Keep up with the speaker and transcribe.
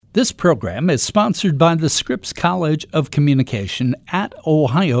This program is sponsored by the Scripps College of Communication at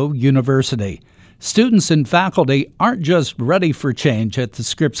Ohio University. Students and faculty aren't just ready for change at the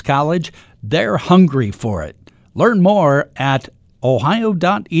Scripps College, they're hungry for it. Learn more at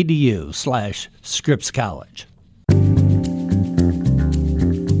ohio.edu/Scripps College.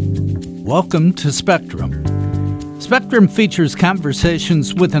 Welcome to Spectrum. Spectrum features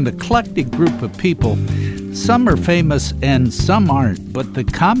conversations with an eclectic group of people. Some are famous and some aren't, but the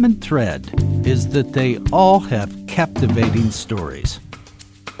common thread is that they all have captivating stories.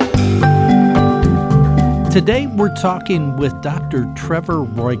 Today we're talking with Dr. Trevor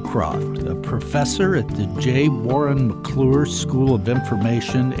Roycroft, a professor at the J. Warren McClure School of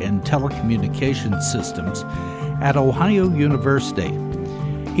Information and Telecommunications Systems at Ohio University.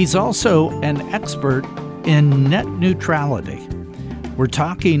 He's also an expert in net neutrality. We're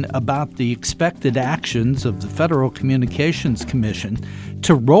talking about the expected actions of the Federal Communications Commission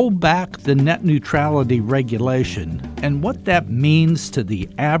to roll back the net neutrality regulation and what that means to the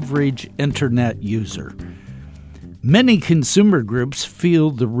average internet user. Many consumer groups feel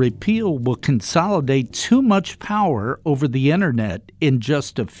the repeal will consolidate too much power over the internet in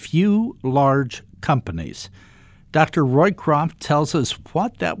just a few large companies. Dr. Roycroft tells us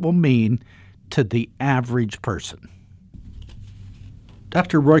what that will mean to the average person.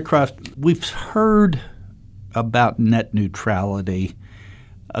 Dr. Roycroft, we've heard about net neutrality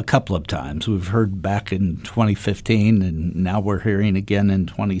a couple of times. We've heard back in 2015, and now we're hearing again in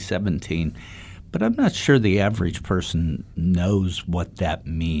 2017. But I'm not sure the average person knows what that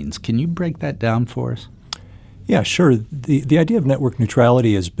means. Can you break that down for us? Yeah, sure. The idea of network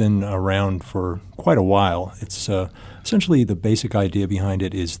neutrality has been around for quite a while. It's essentially the basic idea behind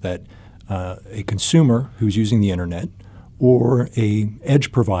it is that a consumer who's using the internet or a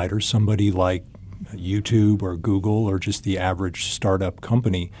edge provider, somebody like YouTube or Google or just the average startup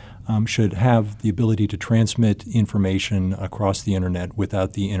company, should have the ability to transmit information across the internet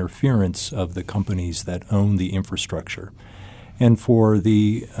without the interference of the companies that own the infrastructure. And for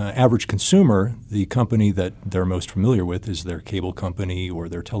the average consumer, the company that they're most familiar with is their cable company or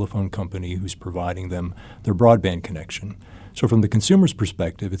their telephone company who's providing them their broadband connection. So from the consumer's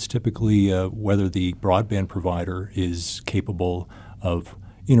perspective, it's typically whether the broadband provider is capable of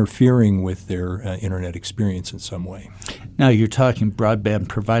interfering with their internet experience in some way. Now, you're talking broadband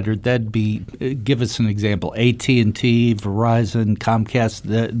provider. That'd be, give us an example, AT&T, Verizon,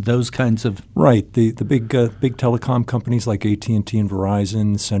 Comcast, those kinds of... Right. The big telecom companies like AT&T and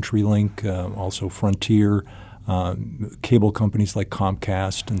Verizon, CenturyLink, also Frontier, cable companies like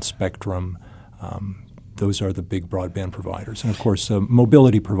Comcast and Spectrum. Those are the big broadband providers. And, of course,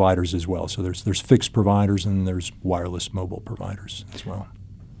 mobility providers as well. So there's fixed providers and there's wireless mobile providers as well.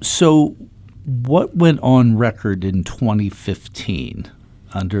 So what went on record in 2015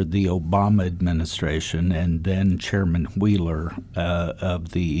 under the Obama administration and then Chairman Wheeler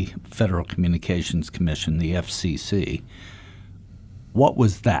of the Federal Communications Commission, the FCC? What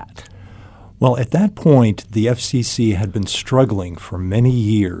was that? Well, at that point, the FCC had been struggling for many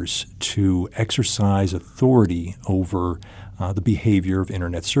years to exercise authority over the behavior of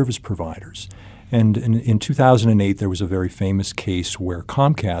internet service providers. And in 2008, there was a very famous case where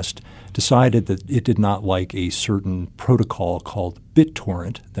Comcast decided that it did not like a certain protocol called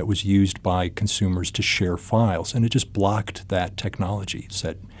BitTorrent that was used by consumers to share files, and it just blocked that technology. It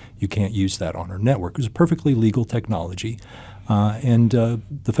said, you can't use that on our network. It was a perfectly legal technology. And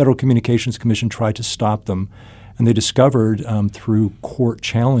the Federal Communications Commission tried to stop them, and they discovered through court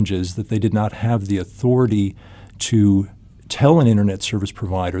challenges that they did not have the authority to tell an internet service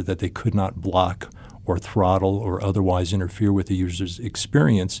provider that they could not block or throttle or otherwise interfere with the user's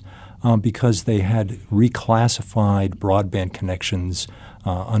experience because they had reclassified broadband connections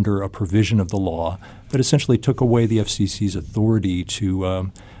under a provision of the law that essentially took away the FCC's authority to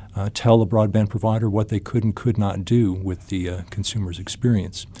tell a broadband provider what they could and could not do with the consumer's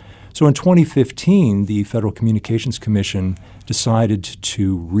experience. So in 2015, the Federal Communications Commission decided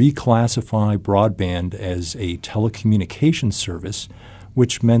to reclassify broadband as a telecommunications service,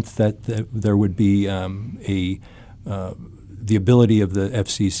 which meant that there would be the ability of the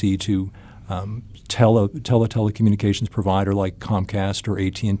FCC to tell a telecommunications provider like Comcast or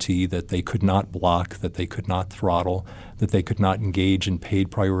AT&T that they could not block, that they could not throttle, that they could not engage in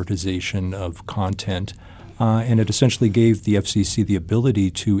paid prioritization of content. And it essentially gave the FCC the ability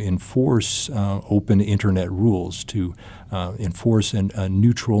to enforce open internet rules, to enforce a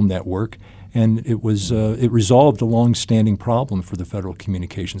neutral network. And it resolved a long-standing problem for the Federal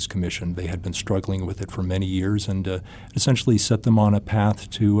Communications Commission. They had been struggling with it for many years, and essentially set them on a path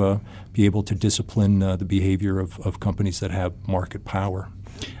to be able to discipline the behavior of companies that have market power.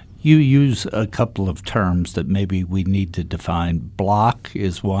 You use a couple of terms that maybe we need to define. Block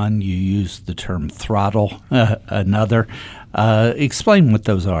is one. You use the term throttle, another. Explain what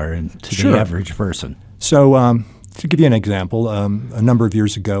those are to the average person. So to give you an example, a number of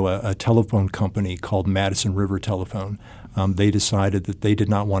years ago, a telephone company called Madison River Telephone, they decided that they did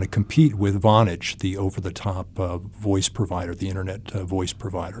not want to compete with Vonage, the over-the-top voice provider, the internet voice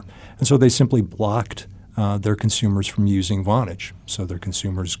provider. And so they simply blocked their consumers from using Vonage. So their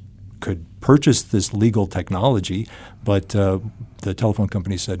consumers could purchase this legal technology, but the telephone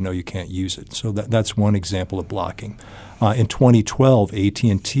company said, no, you can't use it. So that's one example of blocking. In 2012,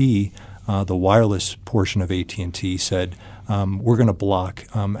 AT&T, the wireless portion of AT&T said, we're going to block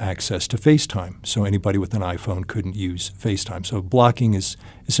access to FaceTime. So anybody with an iPhone couldn't use FaceTime. So blocking is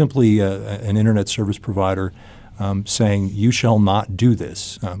simply an internet service provider saying, you shall not do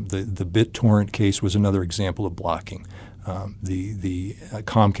this. The BitTorrent case was another example of blocking. The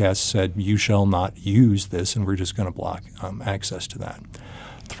Comcast said, you shall not use this, and we're just going to block access to that.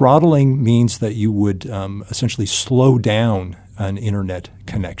 Throttling means that you would essentially slow down an internet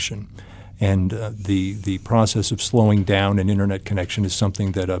connection. And the process of slowing down an internet connection is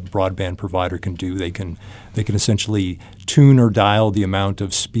something that a broadband provider can do. They can essentially tune or dial the amount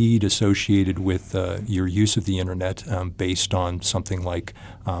of speed associated with your use of the internet based on something like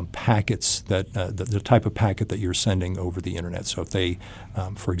packets that the type of packet that you're sending over the internet. So if they,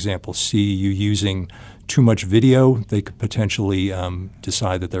 for example, see you using too much video, they could potentially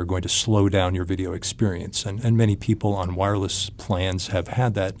decide that they're going to slow down your video experience. And many people on wireless plans have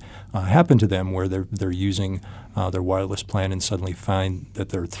had that happen to them, where they're using their wireless plan and suddenly find that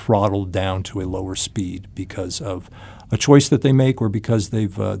they're throttled down to a lower speed because of a choice that they make, or because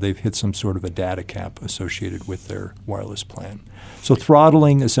they've hit some sort of a data cap associated with their wireless plan. So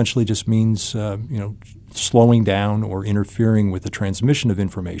throttling essentially just means slowing down or interfering with the transmission of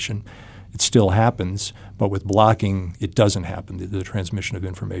information. It still happens, but with blocking, it doesn't happen. The transmission of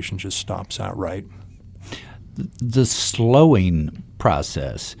information just stops outright. The slowing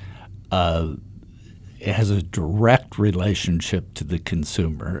process has a direct relationship to the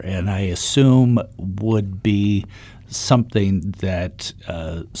consumer, and I assume would be something that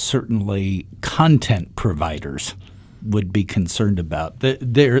certainly content providers would be concerned about.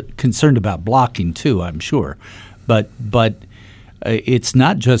 They're concerned about blocking too, I'm sure, but it's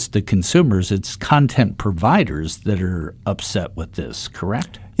not just the consumers, it's content providers that are upset with this,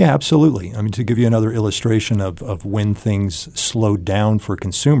 correct? Yeah, absolutely. I mean, to give you another illustration of when things slowed down for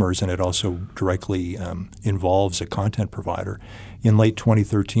consumers, and it also directly involves a content provider, in late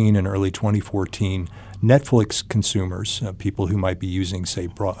 2013 and early 2014, Netflix consumers, people who might be using, say,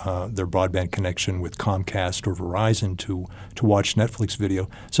 their broadband connection with Comcast or Verizon to watch Netflix video,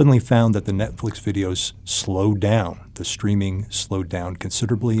 suddenly found that the Netflix videos slowed down. The streaming slowed down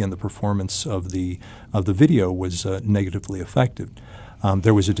considerably, and the performance of the video was negatively affected.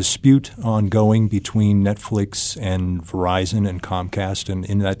 There was a dispute ongoing between Netflix and Verizon and Comcast, and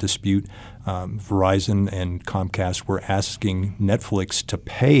in that dispute, Verizon and Comcast were asking Netflix to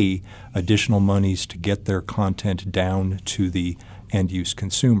pay additional monies to get their content down to the end-use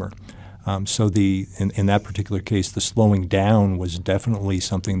consumer. So in that particular case, the slowing down was definitely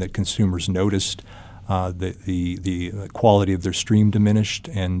something that consumers noticed. The quality of their stream diminished,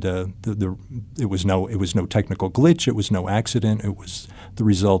 and it was no technical glitch. It was no accident. It was the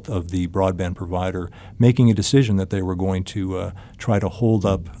result of the broadband provider making a decision that they were going to try to hold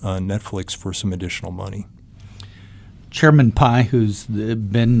up Netflix for some additional money. Chairman Pai, who's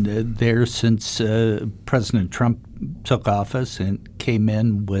been there since President Trump took office and came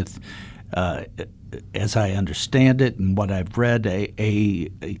in with, as I understand it and what I've read,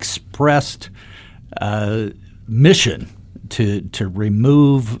 a expressed mission to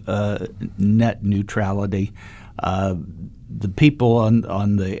remove net neutrality. The people on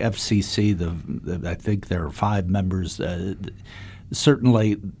the FCC, I think there are 5 members.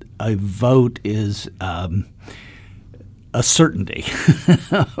 Certainly, a vote is a certainty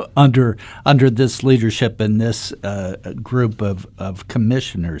under this leadership and this group of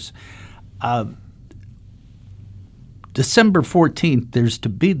commissioners. December 14th, there's to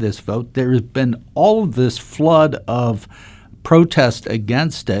be this vote. There has been all of this flood of protest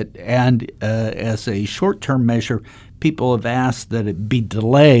against it, and as a short-term measure, people have asked that it be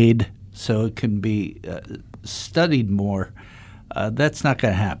delayed so it can be studied more. That's not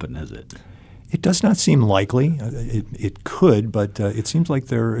going to happen, is it? It does not seem likely. It could, but it seems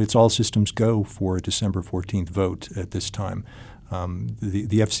like it's all systems go for a December 14th vote at this time. The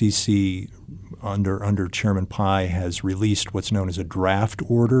FCC under Chairman Pai has released what's known as a draft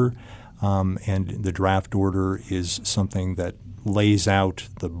order and the draft order is something that lays out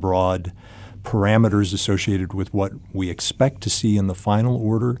the broad parameters associated with what we expect to see in the final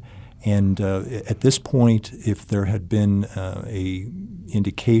order. And at this point, if there had been a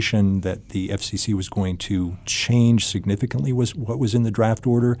indication that the FCC was going to change significantly what was in the draft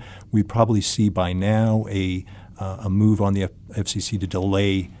order, we'd probably see by now a move on the FCC to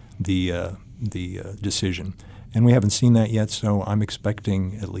delay the decision. And we haven't seen that yet, so I'm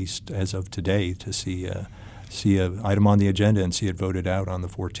expecting, at least as of today, to see an item on the agenda and see it voted out on the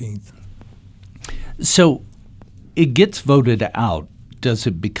 14th. So it gets voted out. Does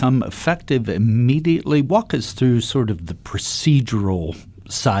it become effective immediately? Walk us through sort of the procedural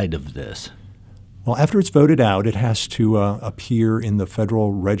side of this. Well, after it's voted out, it has to appear in the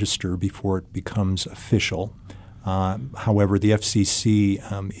Federal Register before it becomes official. However, the FCC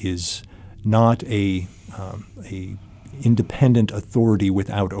is not a independent authority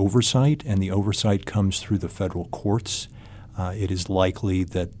without oversight, and the oversight comes through the federal courts. It is likely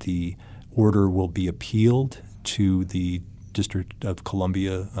that the order will be appealed to the District of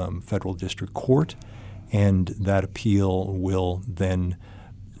Columbia Federal District Court, and that appeal will then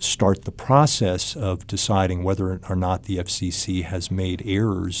start the process of deciding whether or not the FCC has made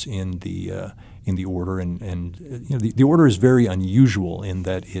errors in the order. And the order is very unusual in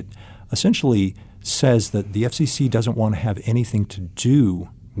that it essentially says that the FCC doesn't want to have anything to do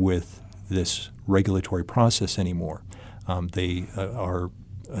with this regulatory process anymore. They are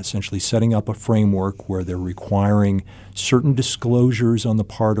essentially setting up a framework where they're requiring certain disclosures on the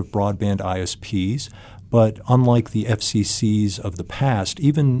part of broadband ISPs. But unlike the FCCs of the past,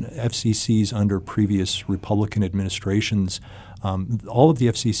 even FCCs under previous Republican administrations, all of the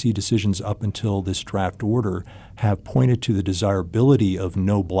FCC decisions up until this draft order have pointed to the desirability of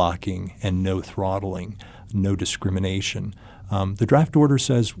no blocking and no throttling, no discrimination. The draft order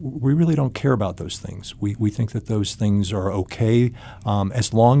says we really don't care about those things. We think that those things are okay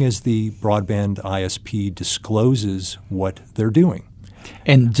as long as the broadband ISP discloses what they're doing.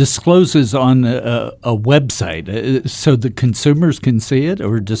 And discloses on a website so the consumers can see it,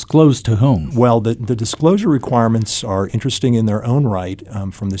 or disclose to whom? Well, the disclosure requirements are interesting in their own right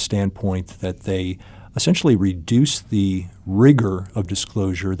from the standpoint that they essentially reduce the rigor of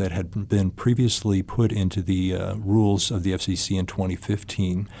disclosure that had been previously put into the rules of the FCC in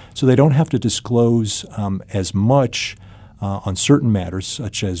 2015. So they don't have to disclose as much on certain matters,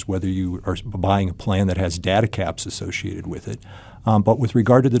 such as whether you are buying a plan that has data caps associated with it. But with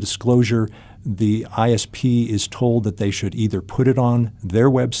regard to the disclosure, the ISP is told that they should either put it on their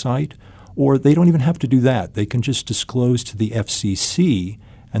website, or they don't even have to do that. They can just disclose to the FCC,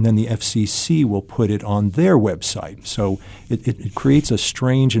 and then the FCC will put it on their website. So it creates a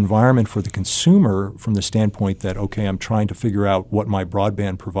strange environment for the consumer from the standpoint that, okay, I'm trying to figure out what my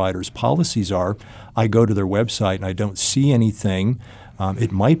broadband provider's policies are. I go to their website and I don't see anything.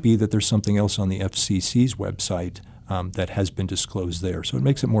 It might be that there's something else on the FCC's website that has been disclosed there. So it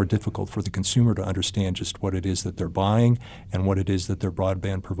makes it more difficult for the consumer to understand just what it is that they're buying and what it is that their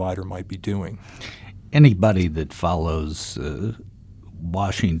broadband provider might be doing. Anybody that follows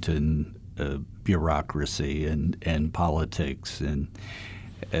Washington bureaucracy and politics and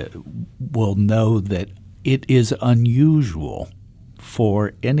will know that it is unusual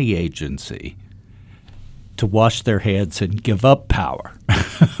for any agency to wash their hands and give up power.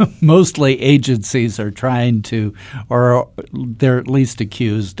 Mostly agencies are trying to, or they're at least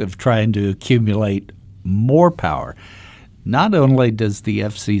accused of trying to accumulate more power. Not only does the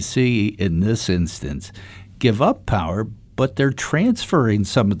FCC in this instance give up power, but they're transferring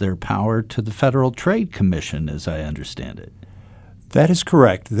some of their power to the Federal Trade Commission, as I understand it. That is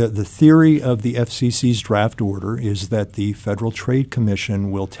correct. The theory of the FCC's draft order is that the Federal Trade Commission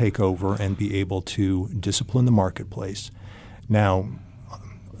will take over and be able to discipline the marketplace. Now,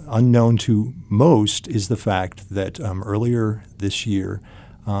 unknown to most is the fact that earlier this year,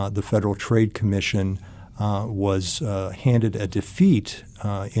 the Federal Trade Commission was handed a defeat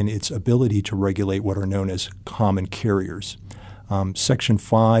in its ability to regulate what are known as common carriers. Section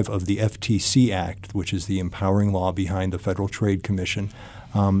 5 of the FTC Act, which is the empowering law behind the Federal Trade Commission,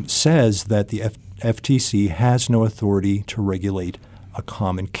 says that the FTC has no authority to regulate a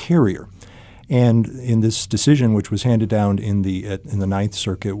common carrier. And in this decision, which was handed down in the Ninth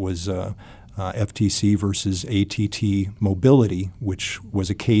Circuit, was FTC versus AT&T Mobility, which was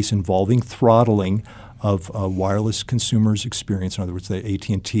a case involving throttling of a wireless consumer's experience. In other words, the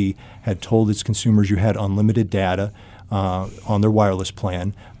AT&T had told its consumers you had unlimited data. on their wireless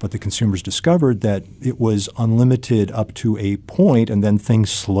plan, but the consumers discovered that it was unlimited up to a point, and then things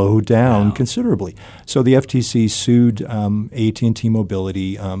slowed down considerably. So the FTC sued AT&T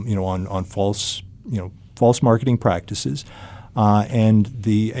Mobility, on false marketing practices. And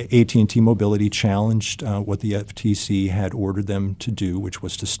the AT&T Mobility challenged what the FTC had ordered them to do, which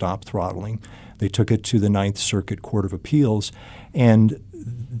was to stop throttling. They took it to the Ninth Circuit Court of Appeals, and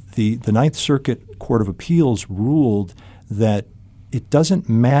the Ninth Circuit Court of Appeals ruled that it doesn't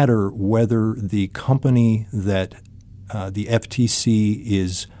matter whether the company that the FTC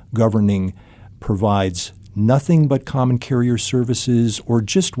is governing provides nothing but common carrier services or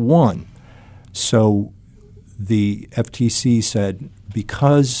just one. So the FTC said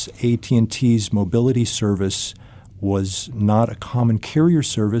because AT&T's mobility service was not a common carrier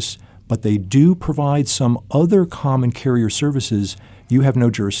service, but they do provide some other common carrier services, you have no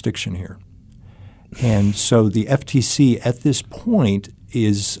jurisdiction here. And so the FTC at this point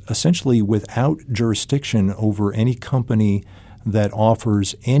is essentially without jurisdiction over any company that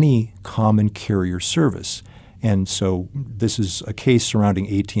offers any common carrier service. And so this is a case surrounding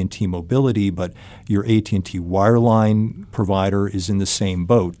AT&T Mobility, but your AT&T wireline provider is in the same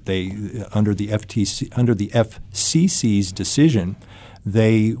boat. They under the FCC's decision,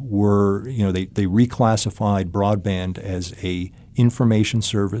 they were they reclassified broadband as a information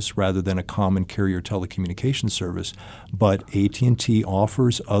service rather than a common carrier telecommunications service. But AT&T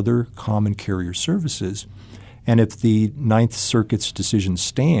offers other common carrier services. And if the Ninth Circuit's decision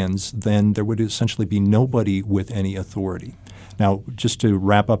stands, then there would essentially be nobody with any authority. Now, just to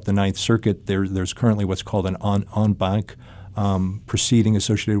wrap up the Ninth Circuit, there's currently what's called an en banc proceeding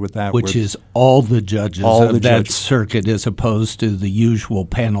associated with that. Which is all the judges of that circuit as opposed to the usual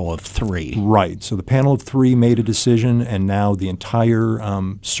panel of three. Right. So the panel of three made a decision, and now the entire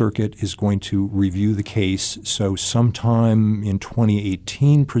circuit is going to review the case. So sometime in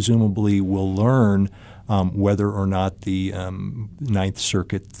 2018, presumably, we'll learn whether or not the Ninth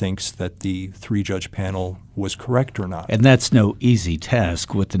Circuit thinks that the three-judge panel was correct or not. And that's no easy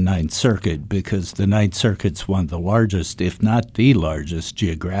task with the Ninth Circuit, because the Ninth Circuit's one of the largest, if not the largest,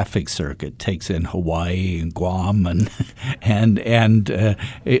 geographic circuit. Takes in Hawaii and Guam and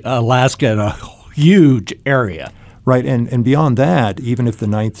Alaska, and a huge area. Right, and beyond that, even if the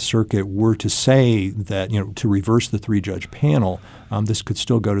Ninth Circuit were to say that, to reverse the three-judge panel, this could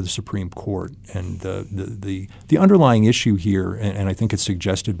still go to the Supreme Court. And the underlying issue here, and I think it's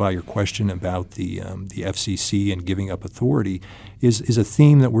suggested by your question about the FCC and giving up authority, is a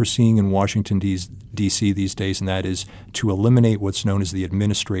theme that we're seeing in Washington, D.C. these days, and that is to eliminate what's known as the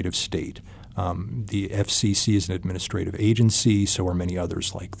administrative state. The FCC is an administrative agency, so are many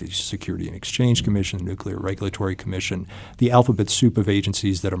others like the Security and Exchange Commission, the Nuclear Regulatory Commission, the alphabet soup of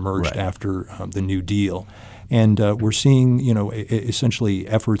agencies that emerged after the New Deal. And we're seeing, essentially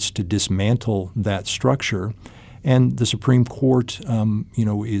efforts to dismantle that structure. And the Supreme Court,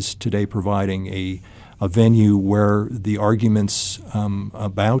 is today providing a venue where the arguments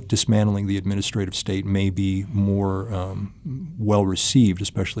about dismantling the administrative state may be more well received,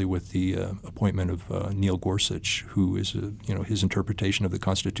 especially with the appointment of Neil Gorsuch, who is, his interpretation of the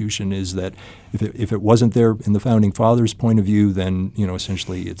Constitution is that if it wasn't there in the Founding Fathers' point of view, then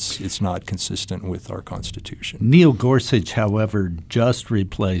essentially it's not consistent with our Constitution. Neil Gorsuch, however, just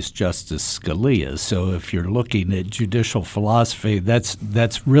replaced Justice Scalia, so if you're looking at judicial philosophy,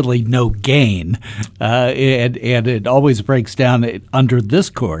 that's really no gain. And it always breaks down under this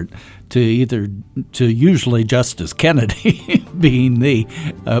court to usually Justice Kennedy being the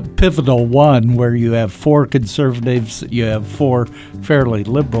pivotal one, where you have four conservatives, you have four fairly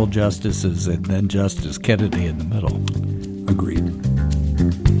liberal justices, and then Justice Kennedy in the middle. Agreed.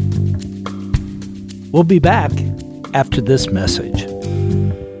 We'll be back after this message.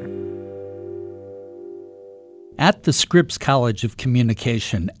 At the Scripps College of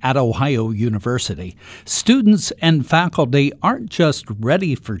Communication at Ohio University, students and faculty aren't just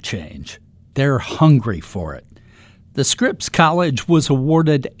ready for change, they're hungry for it. The Scripps College was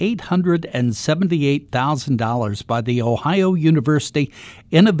awarded $878,000 by the Ohio University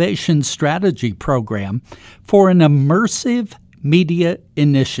Innovation Strategy Program for an immersive media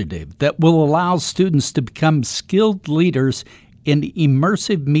initiative that will allow students to become skilled leaders in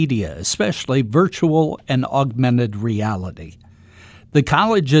immersive media, especially virtual and augmented reality. The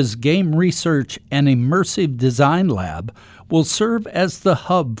college's Game Research and Immersive Design Lab will serve as the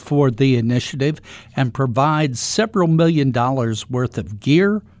hub for the initiative and provide several $1 million worth of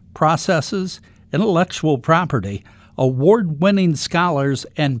gear, processes, intellectual property, award-winning scholars,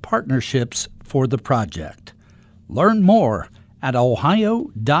 and partnerships for the project. Learn more at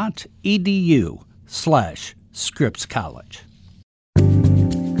ohio.edu/GRE. Scripps College.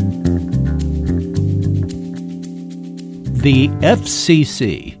 The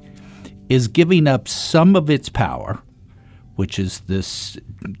FCC is giving up some of its power, which is this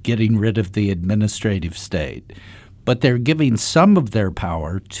getting rid of the administrative state, but they're giving some of their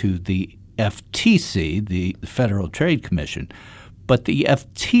power to the FTC, the Federal Trade Commission, but the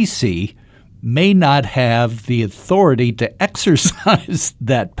FTC may not have the authority to exercise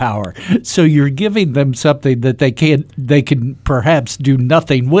that power. So you're giving them something that they can perhaps do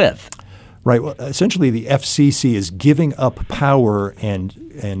nothing with. Right. Well, essentially, the FCC is giving up power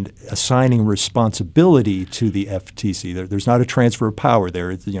and assigning responsibility to the FTC. There's not a transfer of power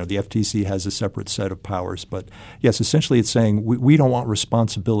there. The FTC has a separate set of powers. But yes, essentially, it's saying we don't want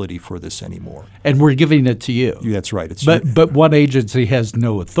responsibility for this anymore, and we're giving it to you. That's right. But one agency has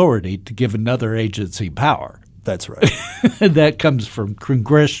no authority to give another agency power. That's right. That comes from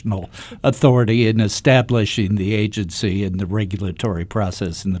congressional authority in establishing the agency and the regulatory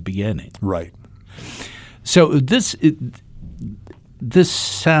process in the beginning. Right. So this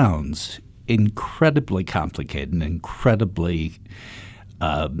sounds incredibly complicated and incredibly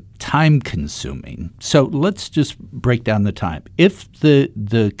time-consuming. So let's just break down the time. If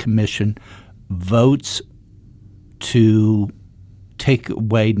the commission votes to take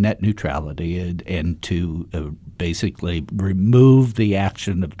away net neutrality and to basically remove the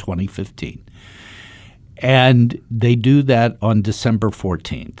action of 2015. And they do that on December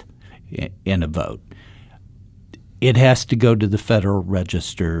 14th in a vote. It has to go to the Federal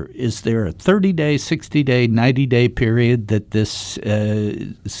Register. Is there a 30-day, 60-day, 90-day period that this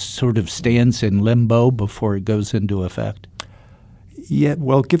sort of stands in limbo before it goes into effect? Yeah,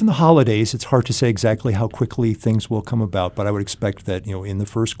 well, given the holidays, it's hard to say exactly how quickly things will come about, but I would expect that in the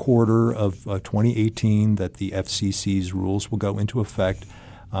first quarter of 2018 that the FCC's rules will go into effect.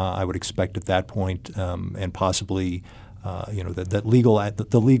 I would expect at that point, and possibly, that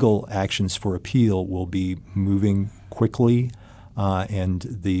the legal actions for appeal will be moving quickly, and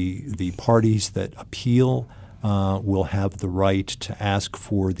the parties that appeal will have the right to ask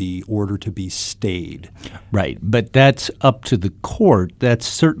for the order to be stayed. Right, but that's up to the court. That's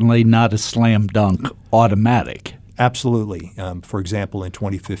certainly not a slam dunk automatic. Absolutely. For example, in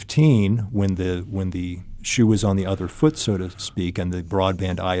 2015, when the shoe was on the other foot, so to speak, and the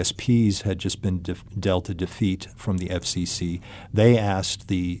broadband ISPs had just been dealt a defeat from the FCC, they asked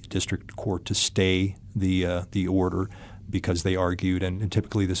the district court to stay the order, because they argued, and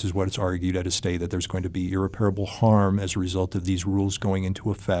typically this is what it's argued at a stay, that there's going to be irreparable harm as a result of these rules going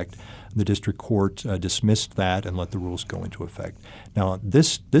into effect. The district court dismissed that and let the rules go into effect. Now,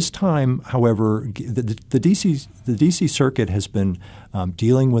 this time, however, the D.C. Circuit has been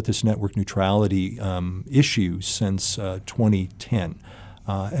dealing with this network neutrality issue since 2010.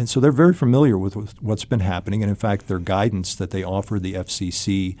 And so they're very familiar with what's been happening. And in fact, their guidance that they offered the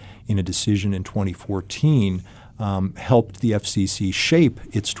FCC in a decision in 2014 helped the FCC shape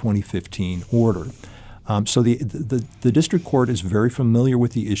its 2015 order. So the district court is very familiar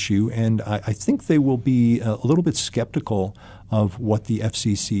with the issue, and I think they will be a little bit skeptical of what the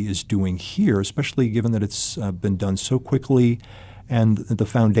FCC is doing here, especially given that it's been done so quickly, and the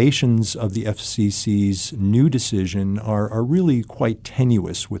foundations of the FCC's new decision are really quite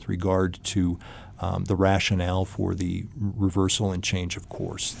tenuous with regard to the rationale for the reversal and change of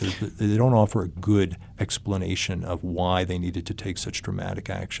course. They don't offer a good explanation of why they needed to take such dramatic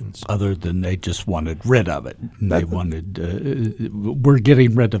actions. Other than they just wanted rid of it. They wanted, we're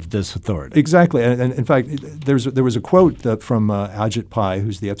getting rid of this authority. Exactly. And in fact, there was a quote from Ajit Pai,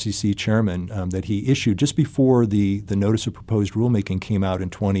 who's the FCC chairman, that he issued just before the notice of proposed rulemaking came out in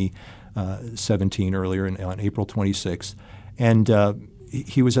 2017, earlier on April 26th. And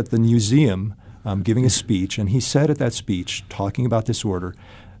he was at the museum giving a speech, and he said at that speech, talking about this order,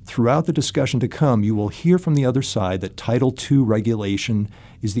 throughout the discussion to come, you will hear from the other side that Title II regulation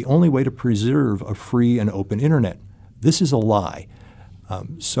is the only way to preserve a free and open internet. This is a lie.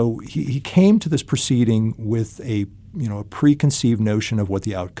 So he came to this proceeding with a preconceived notion of what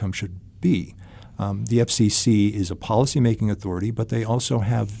the outcome should be. The FCC is a policymaking authority, but they also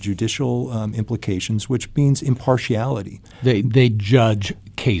have judicial implications, which means impartiality. They judge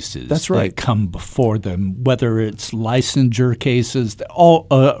cases that come before them, whether it's licensure cases,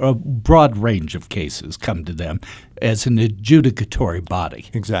 a broad range of cases come to them as an adjudicatory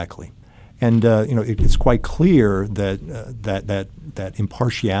body. Exactly. And it's quite clear that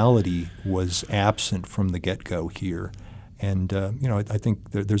impartiality was absent from the get-go here. And I think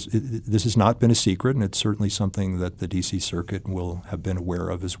this has not been a secret, and it's certainly something that the D.C. Circuit will have been aware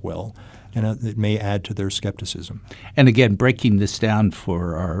of as well, and it may add to their skepticism. And again, breaking this down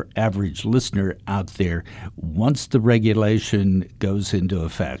for our average listener out there, once the regulation goes into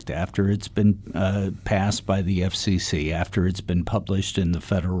effect, after it's been passed by the FCC, after it's been published in the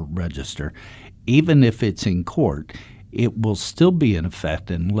Federal Register, even if it's in court, it will still be in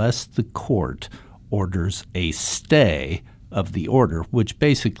effect unless the court orders a stay of the order, which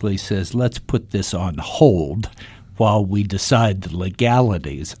basically says, let's put this on hold while we decide the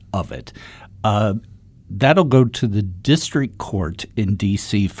legalities of it. That'll go to the district court in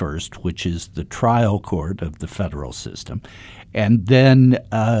D.C. first, which is the trial court of the federal system. And then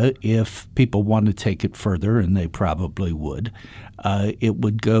if people want to take it further, and they probably would, it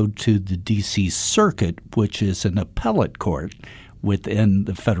would go to the D.C. Circuit, which is an appellate court within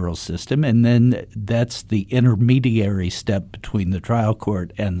the federal system, and then that's the intermediary step between the trial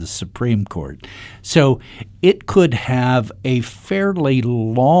court and the Supreme Court. So it could have a fairly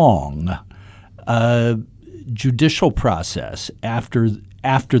long judicial process after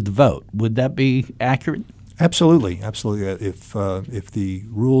the vote. Would that be accurate? Absolutely. If the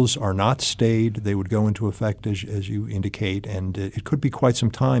rules are not stayed, they would go into effect as you indicate, and it could be quite some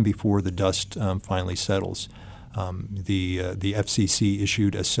time before the dust finally settles. The FCC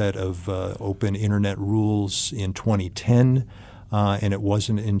issued a set of open internet rules in 2010, and it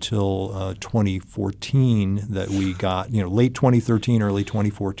wasn't until 2014 that we got, late 2013, early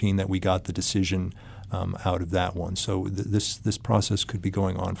 2014, that we got the decision out of that one. So this process could be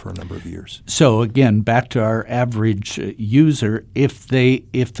going on for a number of years. So again, back to our average user, if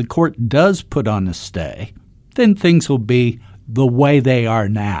the court does put on a stay, then things will be the way they are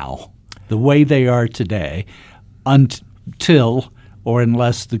now, the way they are today, until or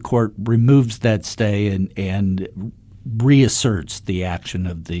unless the court removes that stay and reasserts the action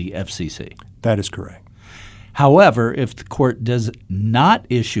of the FCC. That is correct. However, if the court does not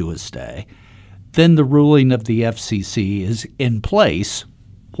issue a stay, then the ruling of the FCC is in place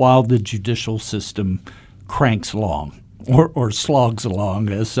while the judicial system cranks along or slogs along,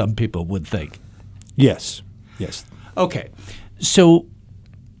 as some people would think. Yes. Okay. So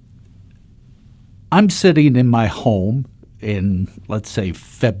I'm sitting in my home in, let's say,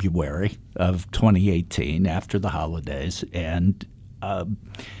 February of 2018 after the holidays, and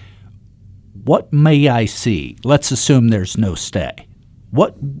what may I see? Let's assume there's no stay.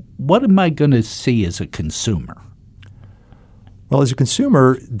 What am I going to see as a consumer? Well, as a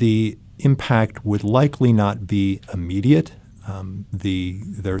consumer, the impact would likely not be immediate.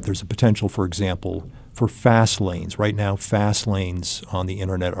 There's a potential, for example, for fast lanes. Right now, fast lanes on the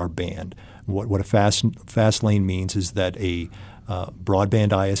internet are banned. What a fast lane means is that a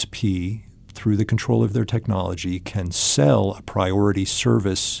broadband ISP, through the control of their technology, can sell a priority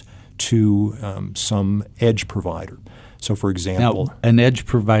service to some edge provider. So, for example, now, an edge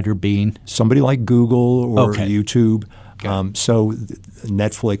provider being somebody like Google or okay. YouTube, so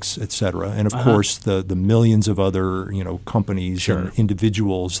Netflix, et cetera, and of course the millions of other companies sure. and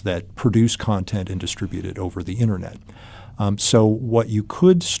individuals that produce content and distribute it over the internet. So what you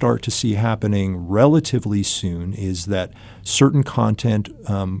could start to see happening relatively soon is that certain content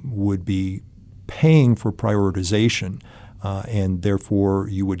would be paying for prioritization, and therefore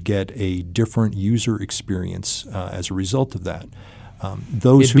you would get a different user experience as a result of that.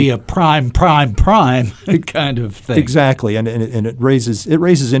 It'd be a prime kind of thing. Exactly, and it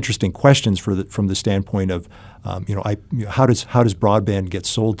raises interesting questions from the standpoint of how does broadband get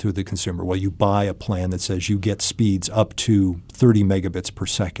sold to the consumer? Well, you buy a plan that says you get speeds up to 30 megabits per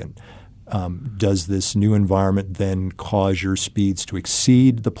second. Does this new environment then cause your speeds to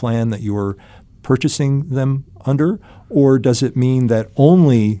exceed the plan that you're purchasing them under, or does it mean that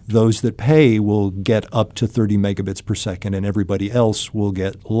only those that pay will get up to 30 megabits per second and everybody else will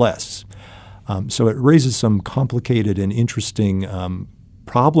get less? So it raises some complicated and interesting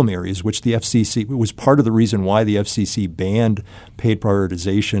problem areas, which the FCC was part of the reason why the FCC banned paid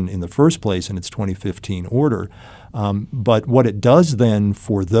prioritization in the first place in its 2015 order. But what it does then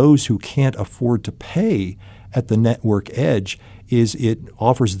for those who can't afford to pay at the network edge is it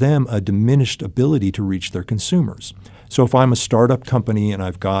offers them a diminished ability to reach their consumers. So if I'm a startup company and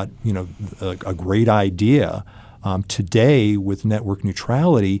I've got a great idea, today with network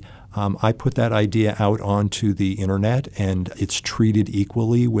neutrality, I put that idea out onto the internet, and it's treated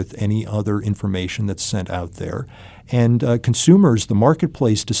equally with any other information that's sent out there. And consumers, the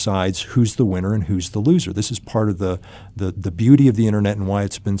marketplace decides who's the winner and who's the loser. This is part of the beauty of the internet and why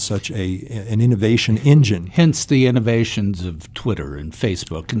it's been such an innovation engine. Hence the innovations of Twitter and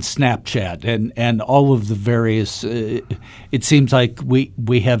Facebook and Snapchat and all of the various it seems like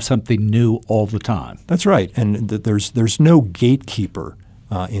we have something new all the time. That's right. And there's no gatekeeper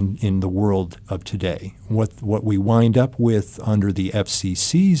in the world of today. What we wind up with under the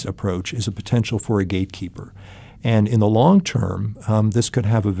FCC's approach is a potential for a gatekeeper. And in the long term, this could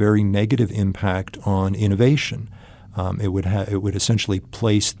have a very negative impact on innovation. It would essentially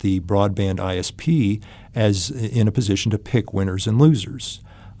place the broadband ISP as in a position to pick winners and losers.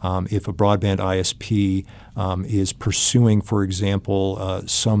 If a broadband ISP is pursuing, for example,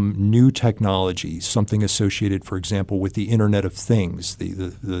 some new technology, something associated, for example, with the Internet of Things,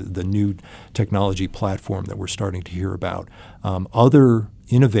 the new technology platform that we're starting to hear about, other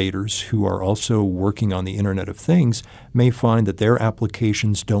innovators who are also working on the Internet of Things may find that their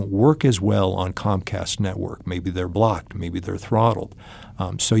applications don't work as well on Comcast network. Maybe they're blocked. Maybe they're throttled.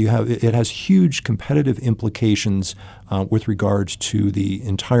 So it has huge competitive implications with regards to the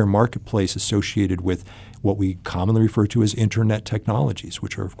entire marketplace associated with what we commonly refer to as Internet technologies,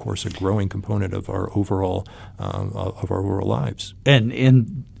 which are, of course, a growing component of our overall lives.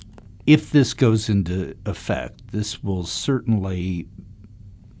 And if this goes into effect, this will certainly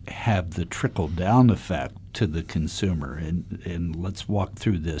have the trickle-down effect to the consumer. And let's walk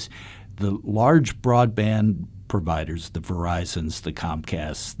through this. The large broadband providers, the Verizons, the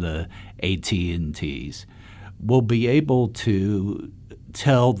Comcasts, the AT&Ts, will be able to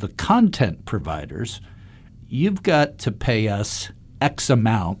tell the content providers, you've got to pay us X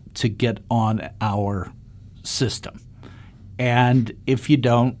amount to get on our system. And if you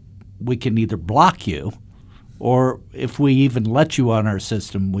don't, we can either block you, or if we even let you on our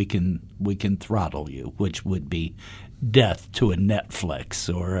system, we can throttle you, which would be death to a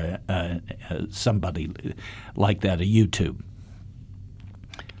Netflix or somebody like that, a YouTube.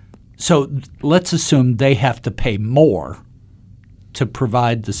 So let's assume they have to pay more to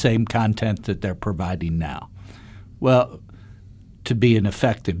provide the same content that they're providing now. Well, to be an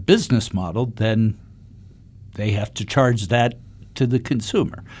effective business model, then they have to charge that to the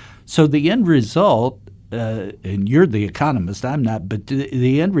consumer. So the end result, and you're the economist, I'm not, but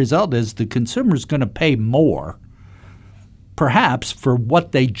the end result is the consumer is going to pay more, perhaps, for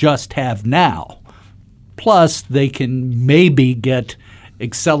what they just have now. Plus, they can maybe get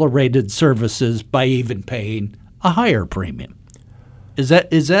accelerated services by even paying a higher premium. Is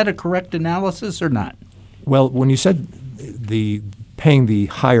that a correct analysis or not? Well, when you said paying the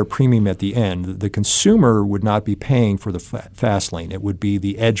higher premium at the end, the consumer would not be paying for the fast lane. It would be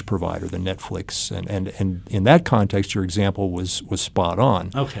the edge provider, the Netflix. And in that context, your example was spot on.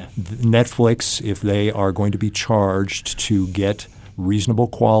 Okay. Netflix, if they are going to be charged to get reasonable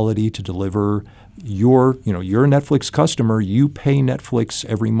quality to deliver you're a Netflix customer, you pay Netflix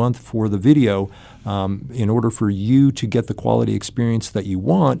every month for the video. In order for you to get the quality experience that you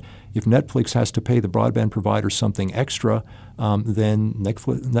want, if Netflix has to pay the broadband provider something extra, then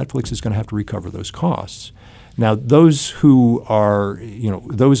Netflix is going to have to recover those costs. Now, those who are,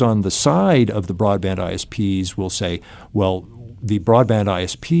 those on the side of the broadband ISPs will say, well, the broadband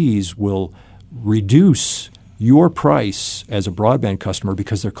ISPs will reduce your price as a broadband customer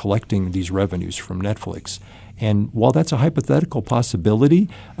because they're collecting these revenues from Netflix. And while that's a hypothetical possibility,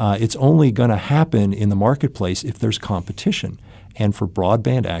 it's only going to happen in the marketplace if there's competition. And for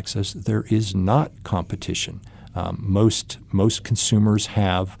broadband access, there is not competition. Most consumers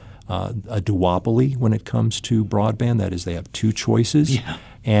have a duopoly when it comes to broadband. That is, they have two choices. Yeah.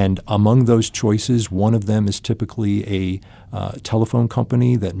 And among those choices, one of them is typically a telephone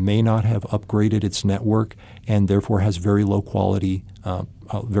company that may not have upgraded its network and therefore has very low quality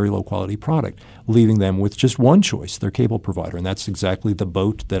product, leaving them with just one choice, their cable provider. And that's exactly the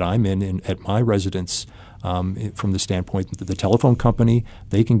boat that I'm in at my residence. From the standpoint that the telephone company,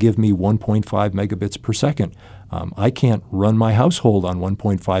 they can give me 1.5 megabits per second. I can't run my household on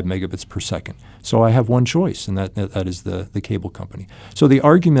 1.5 megabits per second. So I have one choice, and that is the cable company. So the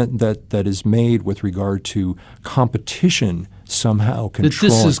argument that is made with regard to competition somehow controlling— That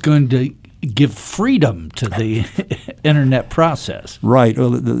this is going to give freedom to the internet process. Right.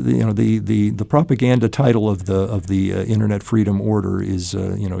 Well, the propaganda title of the Internet Freedom Order is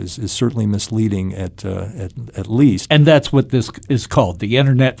certainly misleading at least. And that's what this is called, the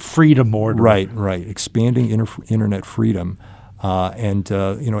Internet Freedom Order. Right. Expanding internet freedom.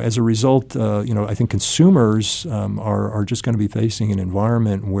 As a result, I think consumers are just going to be facing an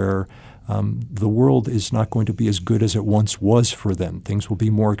environment where the world is not going to be as good as it once was for them. Things will be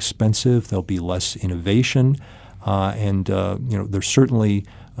more expensive. There'll be less innovation. There's certainly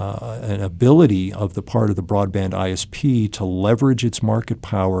an ability of the part of the broadband ISP to leverage its market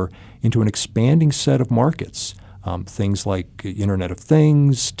power into an expanding set of markets. Things like Internet of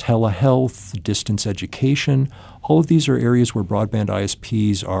Things, telehealth, distance education. All of these are areas where broadband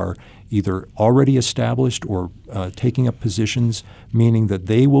ISPs are either already established or taking up positions, meaning that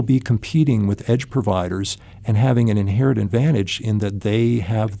they will be competing with edge providers and having an inherent advantage in that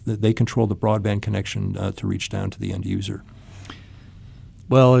they control the broadband connection to reach down to the end user.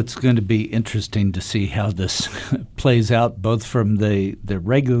 Well, it's going to be interesting to see how this plays out, both from the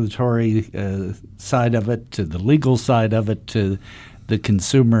regulatory side of it to the legal side of it to the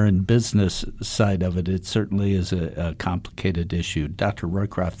consumer and business side of it. It certainly is a complicated issue. Dr.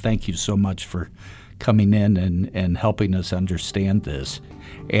 Roycroft, thank you so much for coming in and helping us understand this.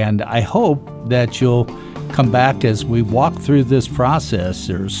 And I hope that you'll come back as we walk through this process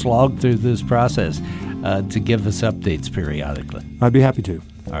or slog through this process to give us updates periodically. I'd be happy to.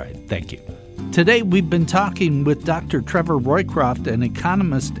 All right. Thank you. Today, we've been talking with Dr. Trevor Roycroft, an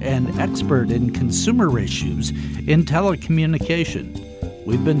economist and expert in consumer issues in telecommunication.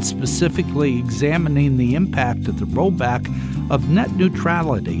 We've been specifically examining the impact of the rollback of net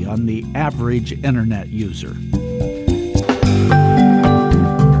neutrality on the average Internet user.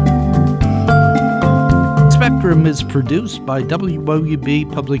 Spectrum is produced by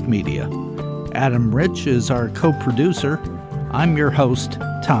WOUB Public Media. Adam Rich is our co-producer. I'm your host,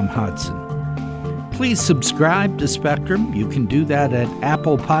 Tom Hodson. Please subscribe to Spectrum. You can do that at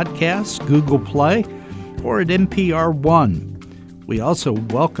Apple Podcasts, Google Play, or at NPR One. We also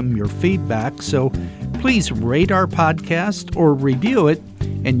welcome your feedback, so please rate our podcast or review it,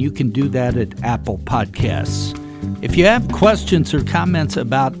 and you can do that at Apple Podcasts. If you have questions or comments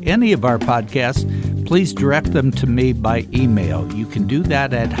about any of our podcasts, please direct them to me by email. You can do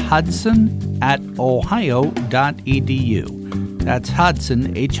that at hudson@ohio.edu. That's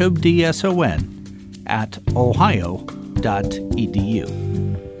Hudson, Hodson, @ohio.edu.